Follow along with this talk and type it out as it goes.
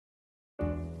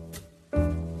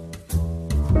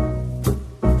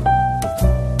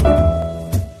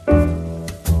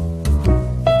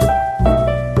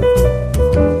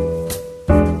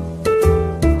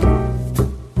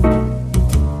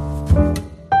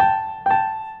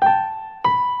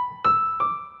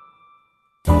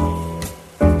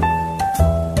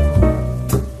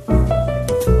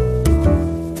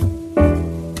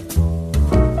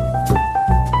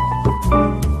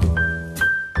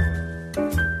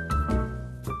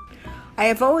I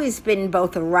have always been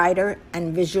both a writer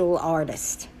and visual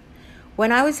artist.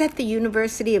 When I was at the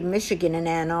University of Michigan in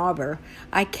Ann Arbor,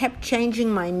 I kept changing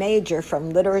my major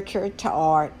from literature to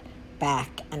art,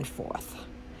 back and forth.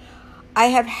 I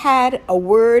have had a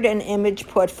word and image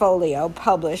portfolio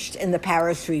published in the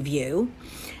Paris Review,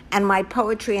 and my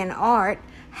poetry and art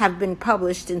have been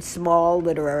published in small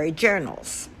literary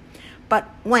journals. But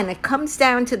when it comes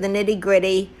down to the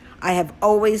nitty-gritty, I have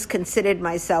always considered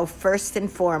myself first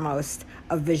and foremost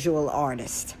a visual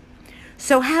artist.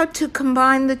 So how to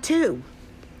combine the two?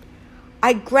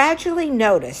 I gradually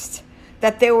noticed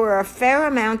that there were a fair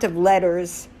amount of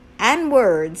letters and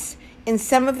words in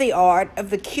some of the art of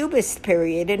the Cubist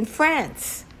period in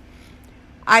France.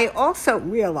 I also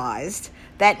realized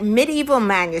that medieval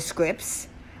manuscripts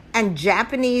and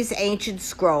Japanese ancient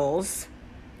scrolls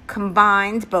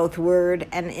combined both word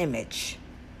and image.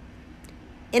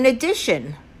 In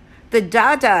addition, the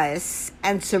Dadaists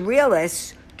and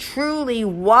Surrealists truly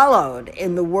wallowed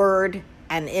in the word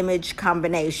and image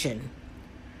combination.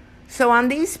 So on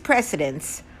these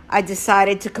precedents, I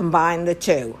decided to combine the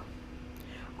two.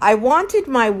 I wanted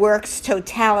my work's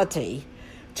totality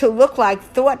to look like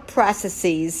thought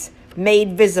processes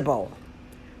made visible,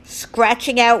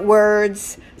 scratching out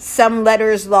words, some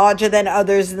letters larger than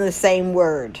others in the same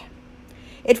word.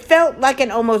 It felt like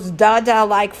an almost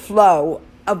Dada-like flow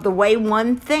of the way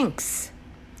one thinks.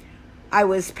 I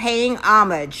was paying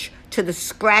homage to the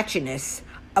scratchiness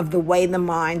of the way the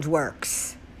mind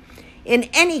works. In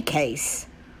any case,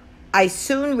 I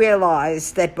soon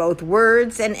realized that both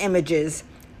words and images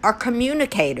are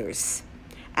communicators,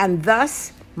 and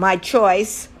thus my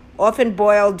choice often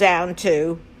boiled down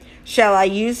to, shall I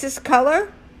use this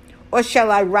color, or shall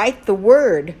I write the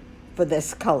word for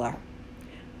this color?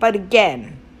 But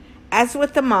again, as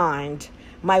with the mind,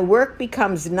 my work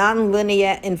becomes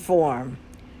nonlinear in form,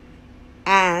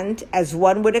 and, as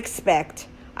one would expect,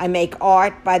 I make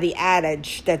art by the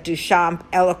adage that Duchamp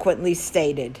eloquently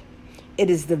stated, it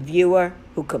is the viewer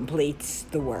who completes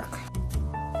the work.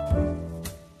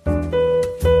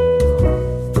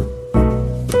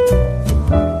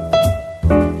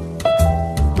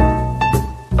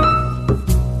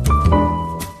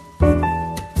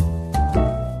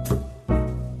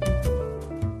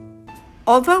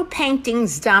 Although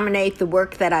paintings dominate the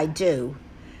work that I do,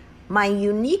 my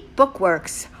unique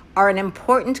bookworks are an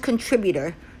important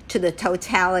contributor to the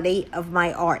totality of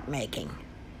my art making.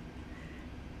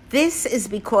 This is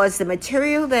because the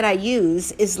material that I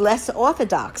use is less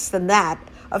orthodox than that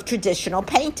of traditional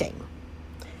painting.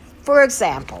 For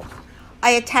example, I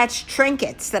attach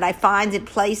trinkets that I find in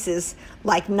places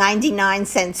like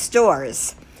 99-cent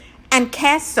stores and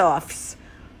cast-offs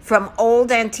from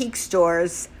old antique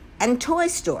stores and toy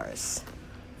stores.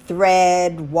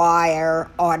 Thread,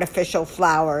 wire, artificial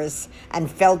flowers,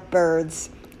 and felt birds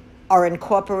are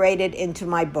incorporated into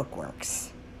my bookworks.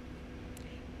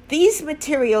 These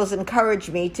materials encourage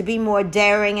me to be more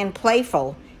daring and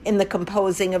playful in the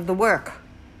composing of the work.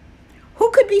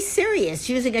 Who could be serious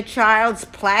using a child's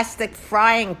plastic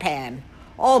frying pan,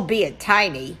 albeit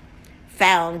tiny,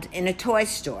 found in a toy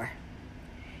store?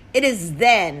 It is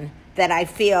then that I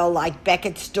feel like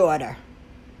Beckett's daughter,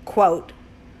 quote,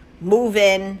 move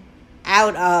in,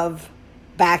 out of,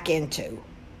 back into,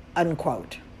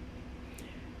 unquote.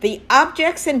 The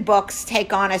objects in books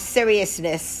take on a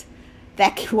seriousness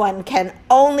that one can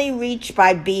only reach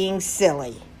by being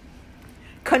silly.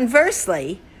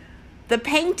 Conversely, the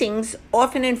paintings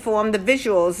often inform the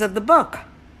visuals of the book.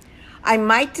 I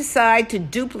might decide to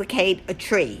duplicate a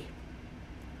tree.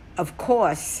 Of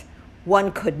course,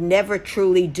 one could never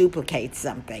truly duplicate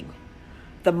something.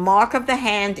 The mark of the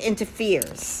hand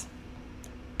interferes,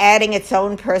 adding its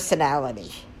own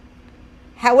personality.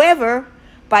 However,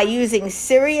 by using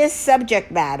serious subject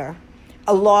matter,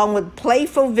 along with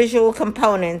playful visual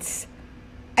components,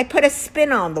 I put a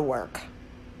spin on the work.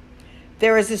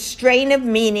 There is a strain of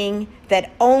meaning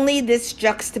that only this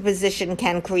juxtaposition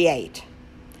can create.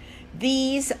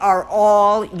 These are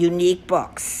all unique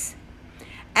books.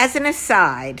 As an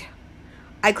aside,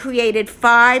 I created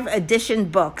 5 edition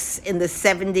books in the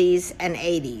 70s and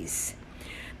 80s.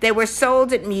 They were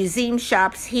sold at museum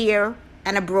shops here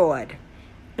and abroad,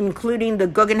 including the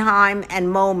Guggenheim and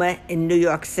MoMA in New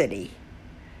York City.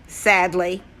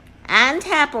 Sadly, and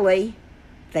happily,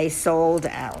 they sold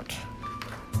out.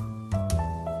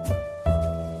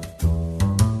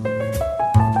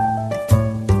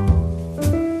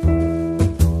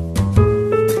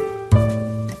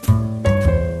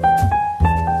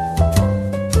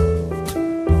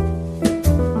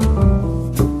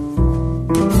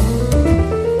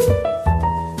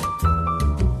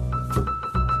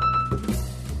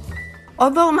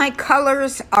 Although my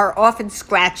colors are often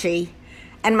scratchy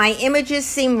and my images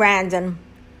seem random,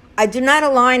 I do not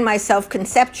align myself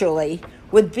conceptually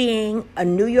with being a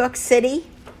New York City,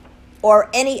 or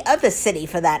any other city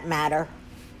for that matter,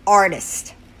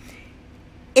 artist.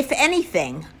 If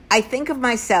anything, I think of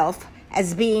myself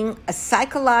as being a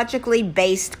psychologically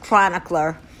based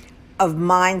chronicler of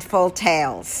mindful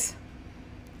tales.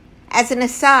 As an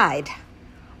aside,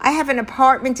 I have an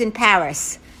apartment in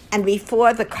Paris, and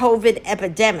before the COVID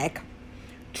epidemic,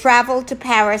 traveled to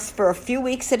Paris for a few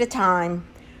weeks at a time,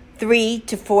 3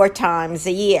 to 4 times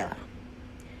a year.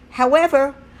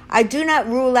 However, I do not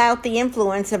rule out the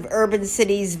influence of urban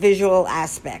cities' visual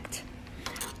aspect.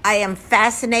 I am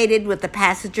fascinated with the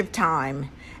passage of time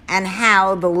and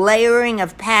how the layering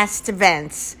of past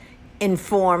events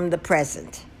inform the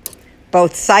present,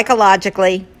 both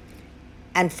psychologically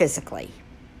and physically.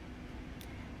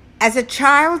 As a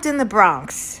child in the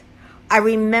Bronx, I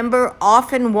remember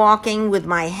often walking with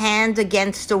my hand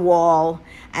against a wall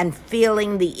and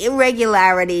feeling the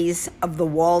irregularities of the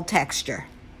wall texture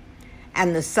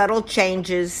and the subtle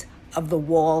changes of the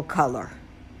wall color.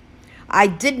 I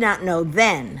did not know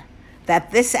then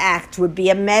that this act would be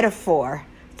a metaphor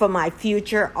for my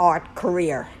future art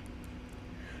career.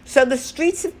 So the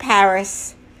streets of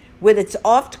Paris, with its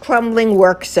oft-crumbling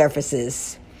work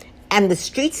surfaces, and the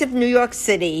streets of New York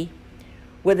City,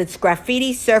 with its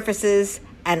graffiti surfaces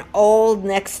and old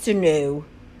next to new,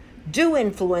 do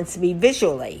influence me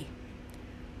visually.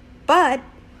 But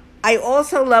I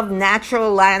also love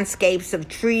natural landscapes of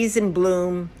trees in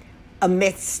bloom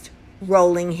amidst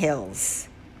rolling hills.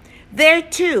 There,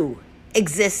 too,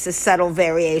 exists a subtle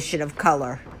variation of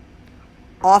color,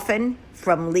 often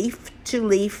from leaf to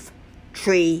leaf,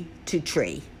 tree to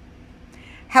tree.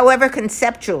 However,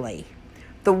 conceptually,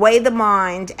 the way the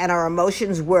mind and our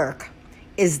emotions work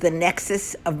is the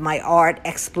nexus of my art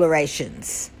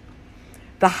explorations.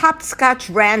 The hopscotch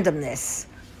randomness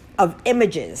of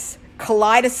images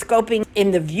kaleidoscoping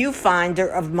in the viewfinder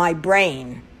of my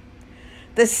brain,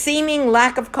 the seeming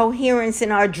lack of coherence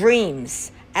in our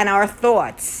dreams and our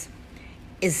thoughts,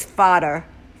 is fodder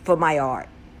for my art.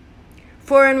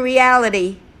 For in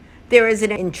reality, there is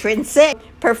an intrinsic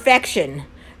perfection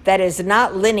that is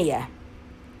not linear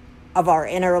of our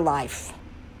inner life.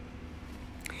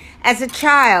 As a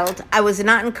child, I was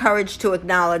not encouraged to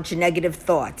acknowledge negative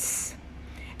thoughts,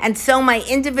 and so my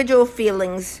individual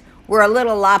feelings were a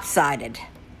little lopsided.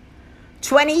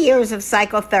 20 years of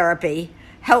psychotherapy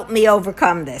helped me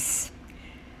overcome this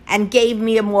and gave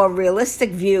me a more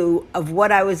realistic view of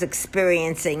what I was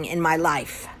experiencing in my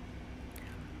life.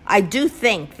 I do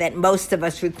think that most of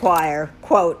us require,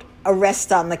 quote, a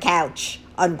rest on the couch,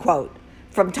 unquote,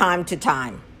 from time to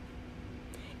time.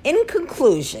 In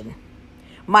conclusion,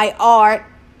 my art,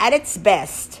 at its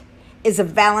best, is a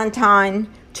valentine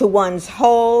to one's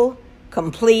whole,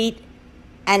 complete,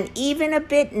 and even a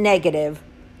bit negative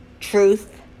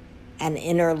truth and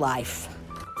inner life.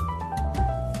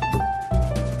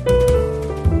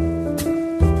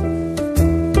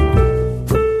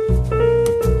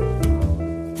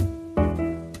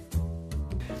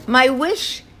 My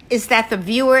wish is that the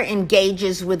viewer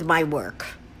engages with my work.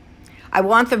 I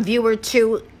want the viewer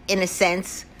to, in a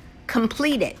sense,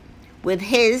 complete it with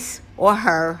his or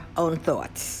her own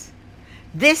thoughts.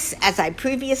 This, as I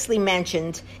previously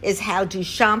mentioned, is how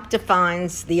Duchamp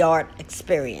defines the art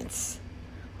experience.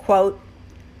 Quote,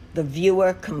 the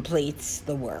viewer completes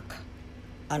the work,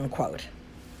 unquote.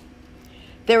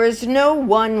 There is no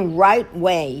one right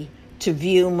way to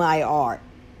view my art.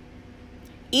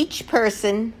 Each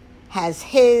person has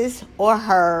his or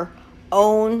her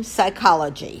own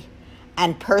psychology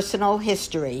and personal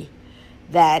history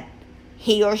that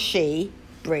he or she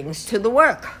brings to the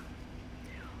work.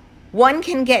 One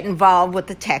can get involved with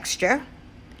the texture,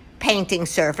 painting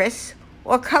surface,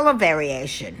 or color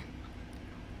variation,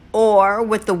 or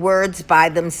with the words by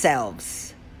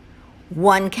themselves.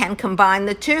 One can combine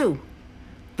the two,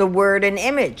 the word and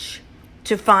image,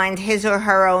 to find his or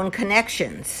her own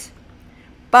connections.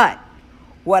 But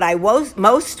what I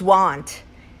most want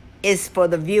is for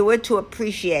the viewer to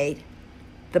appreciate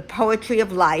the poetry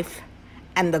of life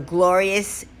and the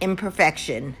glorious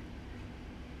imperfection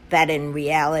that in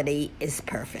reality is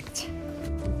perfect.